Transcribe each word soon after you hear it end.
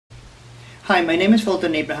Hi, my name is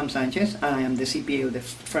Fulton Abraham Sanchez, and I am the CPA of the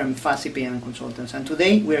firm Fast CPA Consultants, and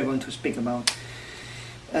today we are going to speak about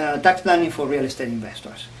tax planning for real estate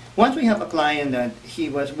investors. Once we have a client that he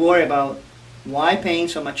was worried about why paying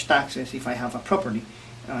so much taxes if I have a property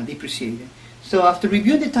depreciated. So after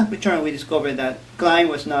reviewing the tax return, we discovered that client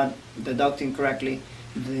was not deducting correctly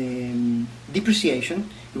the depreciation.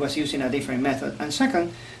 He was using a different method, and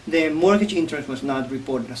second, the mortgage interest was not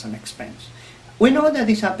reported as an expense. We know that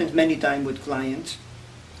this happens many times with clients,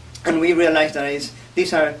 and we realize that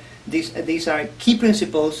these are key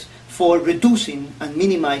principles for reducing and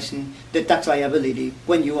minimizing the tax liability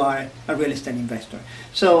when you are a real estate investor.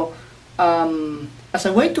 So as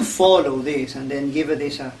a way to follow this and then give it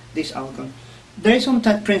this outcome, there is some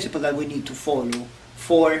tax principle that we need to follow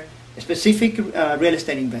for specific real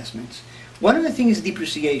estate investments. One of the things is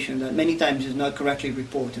depreciation that many times is not correctly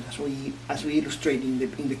reported, as we illustrate in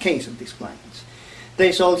the case of these clients. There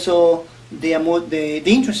is also the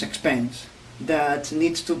interest expense that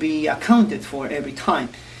needs to be accounted for every time.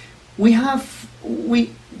 There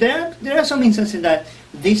are some instances that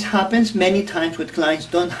this happens many times with clients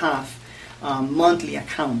don't have monthly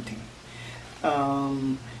accounting.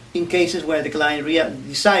 In cases where the client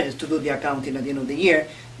decides to do the accounting at the end of the year,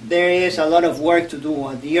 there is a lot of work to do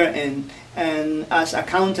at the year end, and as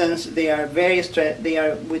accountants, they are they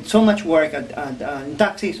are with so much work in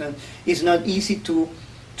tax season. It's not easy to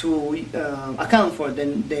account for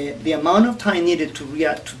the amount of time needed to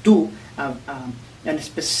do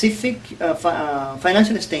specific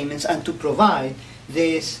financial statements and to provide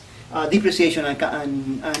this depreciation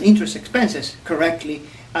and interest expenses correctly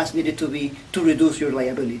as needed to be to reduce your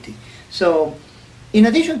liability. So, in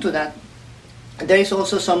addition to that, there is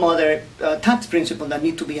also some other tax principle that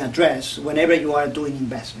need to be addressed whenever you are doing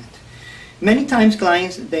investment. Many times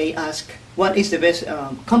clients, they ask what is the best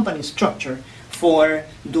company structure for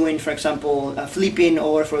doing, for example, flipping,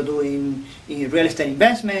 or for doing real estate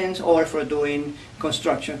investments, or for doing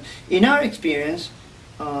construction. In our experience,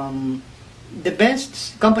 the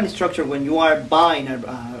best company structure when you are buying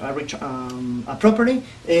a property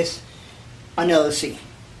is an LLC.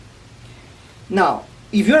 Now,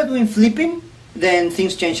 if you are doing flipping, then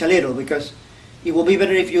things change a little, because it will be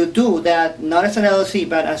better if you do that not as an LLC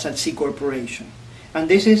but as a C corporation. And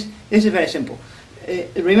this is very simple.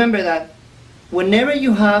 Remember that whenever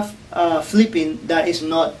you have flipping, that is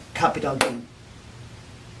not capital gain.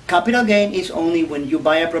 Capital gain is only when you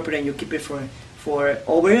buy a property and you keep it for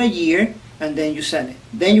over a year and then you sell it.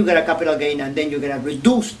 Then you get a capital gain, and then you get a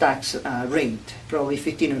reduced tax rate, probably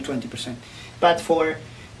 15 or 20%. But for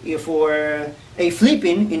a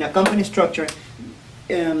flipping in a company structure,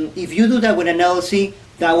 if you do that with an LLC,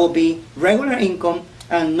 that will be regular income,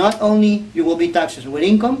 and not only you will be taxed with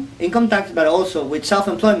income tax, but also with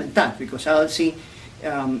self-employment tax, because LLC,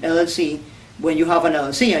 when you have an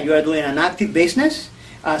LLC and you are doing an active business,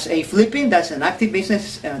 as a flipping, that's an active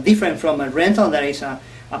business, different from a rental that is a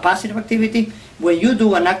passive activity. When you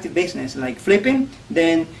do an active business like flipping,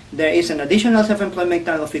 then there is an additional self-employment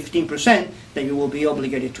tax of 15% that you will be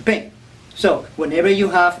obligated to pay. So whenever you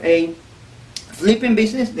have a flipping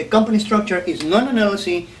business, the company structure is not an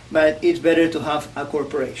LLC, but it's better to have a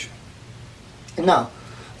corporation. Now,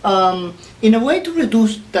 in a way to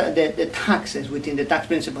reduce the taxes within the tax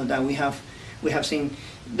principle that we have seen,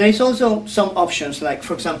 there is also some options, like,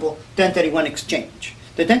 for example, 1031 exchange.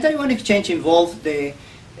 The 1031 exchange involves the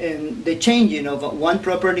changing of one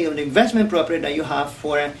property, of the investment property that you have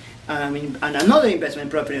for and another investment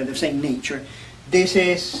property of the same nature. This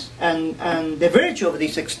is and the virtue of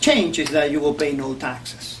this exchange is that you will pay no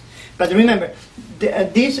taxes. But remember,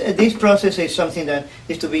 this process is something that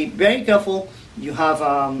is to be very careful. You have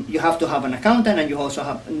to have an accountant, and you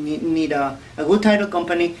also need a good title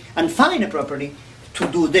company, and find a property to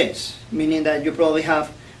do this. Meaning that you probably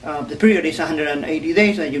have the period is 180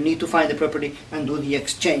 days, and you need to find the property and do the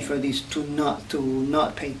exchange for this to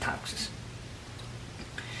not pay taxes.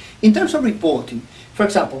 In terms of reporting, for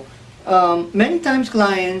example, many times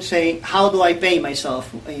clients say, how do I pay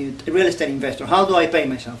myself, a real estate investor, how do I pay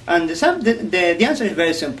myself? And the answer is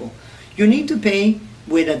very simple. You need to pay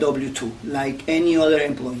with a W-2, like any other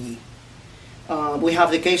employee. We have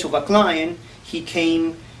the case of a client. He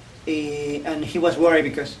came and he was worried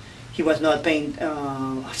because he was not paying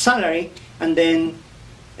salary, and then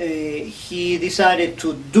he decided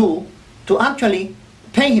to actually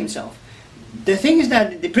pay himself. The thing is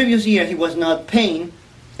that the previous year he was not paying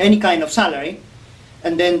any kind of salary,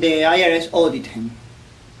 and then the IRS audited him.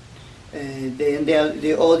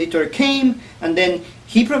 The auditor came, and then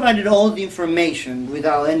he provided all the information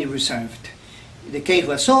without any reserve. The case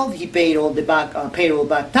was solved. He paid all the payroll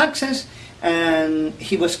back taxes, and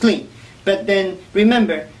he was clean. But then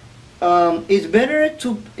remember,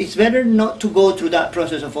 it's better not to go through that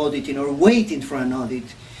process of auditing or waiting for an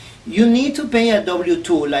audit. You need to pay a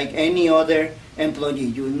W-2 like any other employee.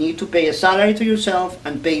 You need to pay a salary to yourself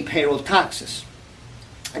and pay payroll taxes.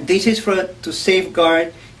 And this is to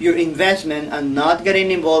safeguard your investment and not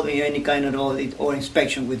getting involved in any kind of audit or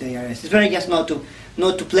inspection with the IRS. It's very just not to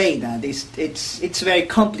play that. It's very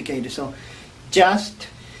complicated. So just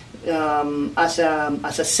as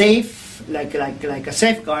a safe like a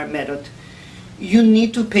safeguard method, you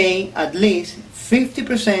need to pay at least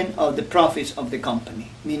 50% of the profits of the company.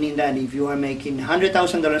 Meaning that if you are making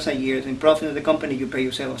 $100,000 a year in profit of the company, you pay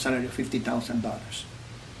yourself a salary of $50,000.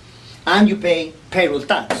 And you pay payroll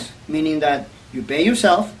tax, meaning that you pay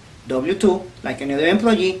yourself W-2 like any other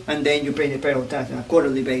employee, and then you pay the payroll tax on a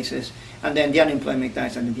quarterly basis, and then the unemployment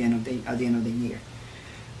tax at the end of the year.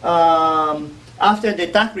 After the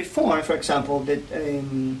tax reform, for example,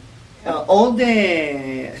 all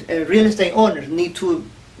the real estate owners need to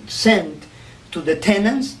send to the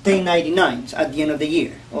tenants 1099s at the end of the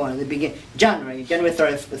year, or at the beginning, January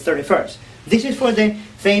 31st. This is for the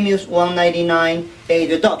famous 199A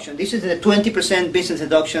deduction. This is the 20% business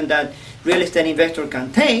deduction that real estate investor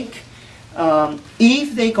can take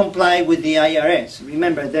if they comply with the IRS.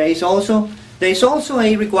 Remember, there is also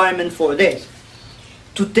a requirement for this.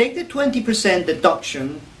 To take the 20%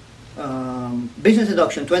 deduction, business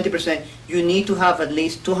deduction, 20%, you need to have at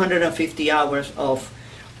least 250 hours of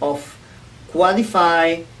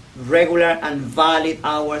qualified, regular, and valid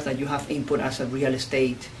hours that you have input as a real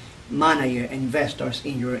estate manager and investors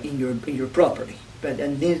in your property. But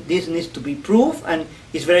this needs to be proof, and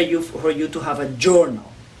it's very useful for you to have a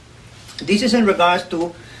journal. This is in regards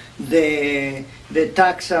to the new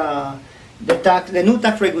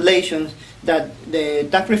tax regulations that the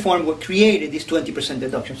tax reform created this 20%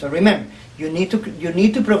 deduction. So remember, you need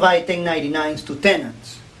to provide 1099s to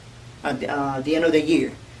tenants at the end of the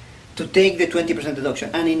year to take the 20% deduction.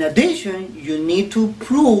 And in addition, you need to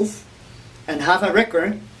prove and have a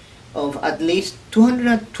record of at least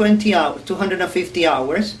 250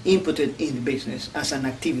 hours inputted in the business as an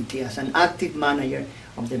activity, as an active manager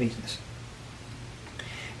of the business.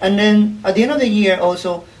 And then at the end of the year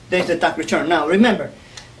also, there's the tax return. Now remember,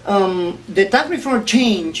 the tax reform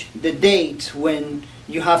changed the dates when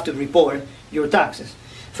you have to report your taxes.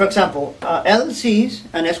 For example, LLCs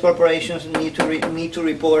and S corporations need to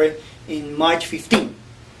report in March 15.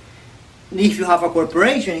 If you have a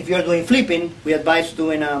corporation, if you're doing flipping, we advise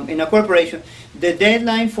doing in a corporation, the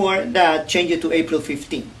deadline for that changes to April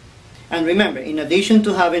 15. And remember, in addition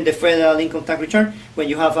to having the federal income tax return, when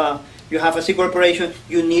you have a C corporation,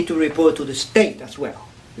 you need to report to the state as well.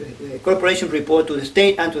 The corporation report to the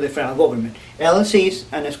state and to the federal government. LLCs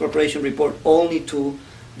and S corporation report only to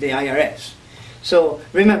the IRS. So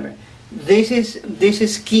remember, this is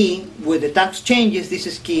key with the tax changes. This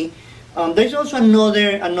is key. There's also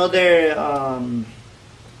another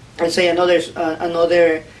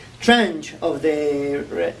tranche of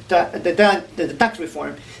the tax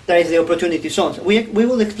reform, that is the opportunity zones. We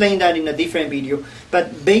will explain that in a different video,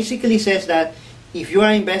 but basically says that if you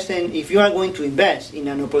are going to invest in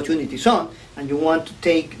an opportunity zone and you want to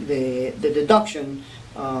take the deduction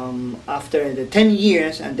after the 10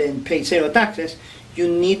 years and then pay zero taxes, you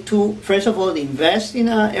need to first of all invest in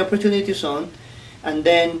an opportunity zone, and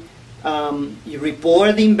then you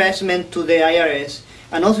report the investment to the IRS,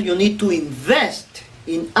 and also you need to invest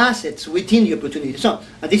in assets within the opportunity zone.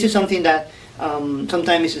 And this is something that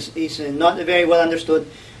sometimes is not very well understood.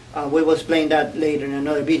 We will explain that later in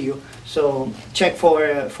another video, so check for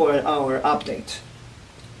our updates.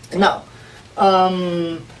 Now,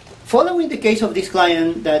 following the case of this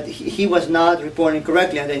client that he was not reporting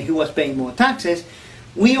correctly and then he was paying more taxes,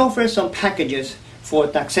 we offer some packages for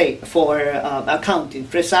accounting,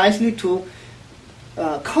 precisely to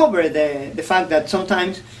cover the fact that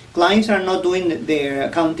sometimes clients are not doing their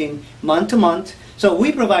accounting month to month. So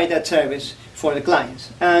we provide that service for the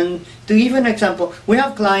clients. And to give an example, we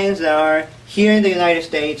have clients that are here in the United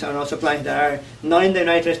States and also clients that are not in the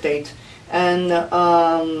United States, and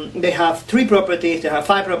they have 3 properties, they have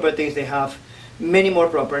 5 properties, they have many more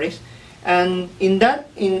properties. And in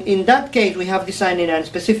that case, we have designed a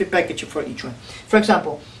specific package for each one. For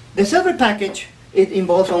example, the silver package, it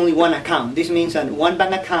involves only one account. This means that one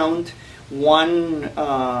bank account, one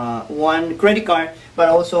credit card, but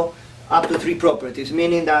also up to 3 properties,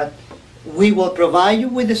 meaning that we will provide you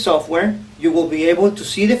with the software, you will be able to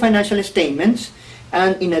see the financial statements,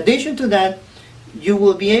 and in addition to that, you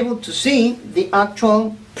will be able to see the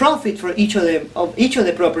actual profit for each of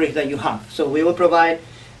the properties that you have. So we will provide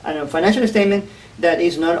a financial statement that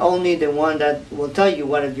is not only the one that will tell you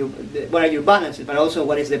what are your balances, but also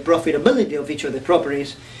what is the profitability of each of the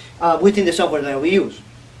properties within the software that we use.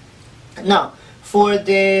 Now, for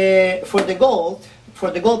the gold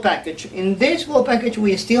package, in this gold package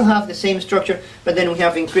we still have the same structure, but then we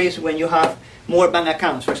have increased when you have more bank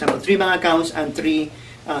accounts. For example, 3 bank accounts and 3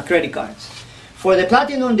 credit cards. For the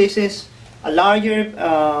platinum, this is a larger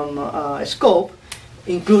scope,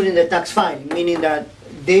 including the tax filing, meaning that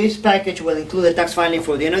this package will include the tax filing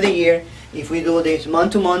for the end of the year. If we do this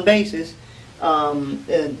month-to-month basis,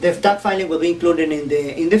 the tax filing will be included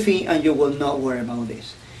in the fee, and you will not worry about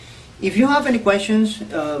this. If you have any questions,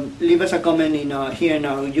 leave us a comment here in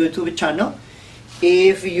our YouTube channel.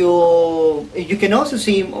 If you can also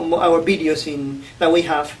see our videos that we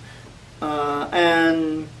have,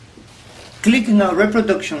 and click on our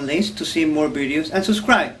reproduction list to see more videos, and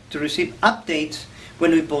subscribe to receive updates when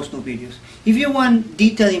we post new videos. If you want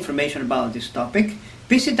detailed information about this topic,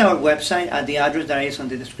 visit our website at the address that is on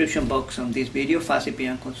the description box on this video,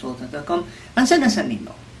 facipnconsultants.com, and send us an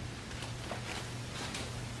email.